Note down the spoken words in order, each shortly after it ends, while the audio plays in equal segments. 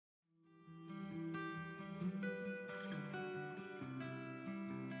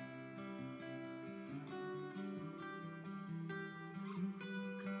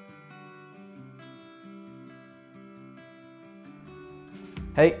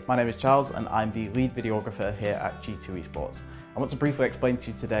Hey, my name is Charles and I'm the lead videographer here at G2 Esports. I want to briefly explain to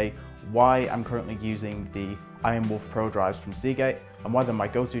you today why I'm currently using the IronWolf Pro drives from Seagate and why they're my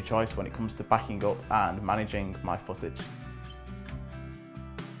go-to choice when it comes to backing up and managing my footage.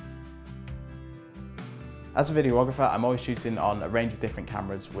 As a videographer, I'm always shooting on a range of different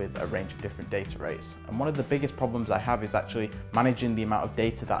cameras with a range of different data rates. And one of the biggest problems I have is actually managing the amount of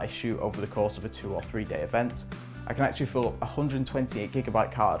data that I shoot over the course of a 2 or 3 day event. I can actually fill up a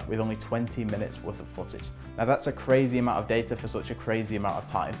 128GB card with only 20 minutes worth of footage. Now that's a crazy amount of data for such a crazy amount of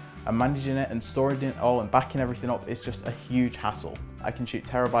time. And managing it and storing it all and backing everything up is just a huge hassle. I can shoot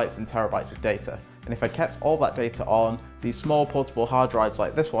terabytes and terabytes of data. And if I kept all that data on these small portable hard drives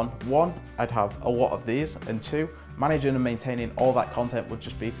like this one, I'd have a lot of these, and two, managing and maintaining all that content would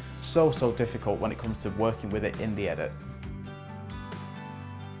just be so difficult when it comes to working with it in the edit.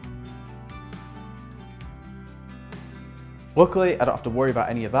 Luckily, I don't have to worry about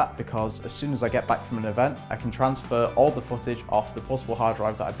any of that because as soon as I get back from an event, I can transfer all the footage off the portable hard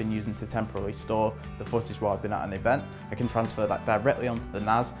drive that I've been using to temporarily store the footage while I've been at an event. I can transfer that directly onto the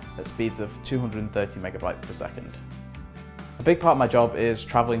NAS at speeds of 230 megabytes per second. A big part of my job is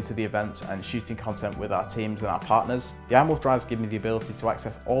traveling to the events and shooting content with our teams and our partners. The IronWolf drives give me the ability to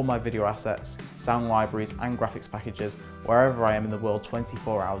access all my video assets, sound libraries and graphics packages wherever I am in the world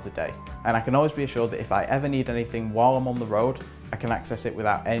 24 hours a day. And I can always be assured that if I ever need anything while I'm on the road, I can access it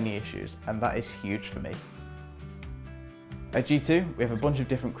without any issues, and that is huge for me. At G2, we have a bunch of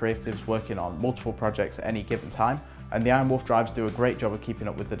different creatives working on multiple projects at any given time, and the IronWolf drives do a great job of keeping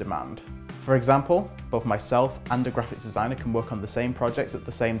up with the demand. For example, both myself and a graphics designer can work on the same projects at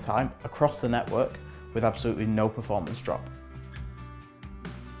the same time across the network with absolutely no performance drop.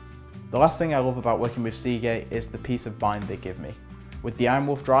 The last thing I love about working with Seagate is the peace of mind they give me. With the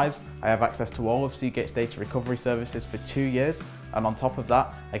IronWolf drives, I have access to all of Seagate's data recovery services for 2 years, and on top of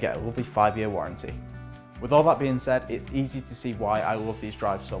that, I get a lovely 5-year warranty. With all that being said, it's easy to see why I love these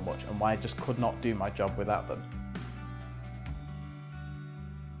drives so much and why I just could not do my job without them.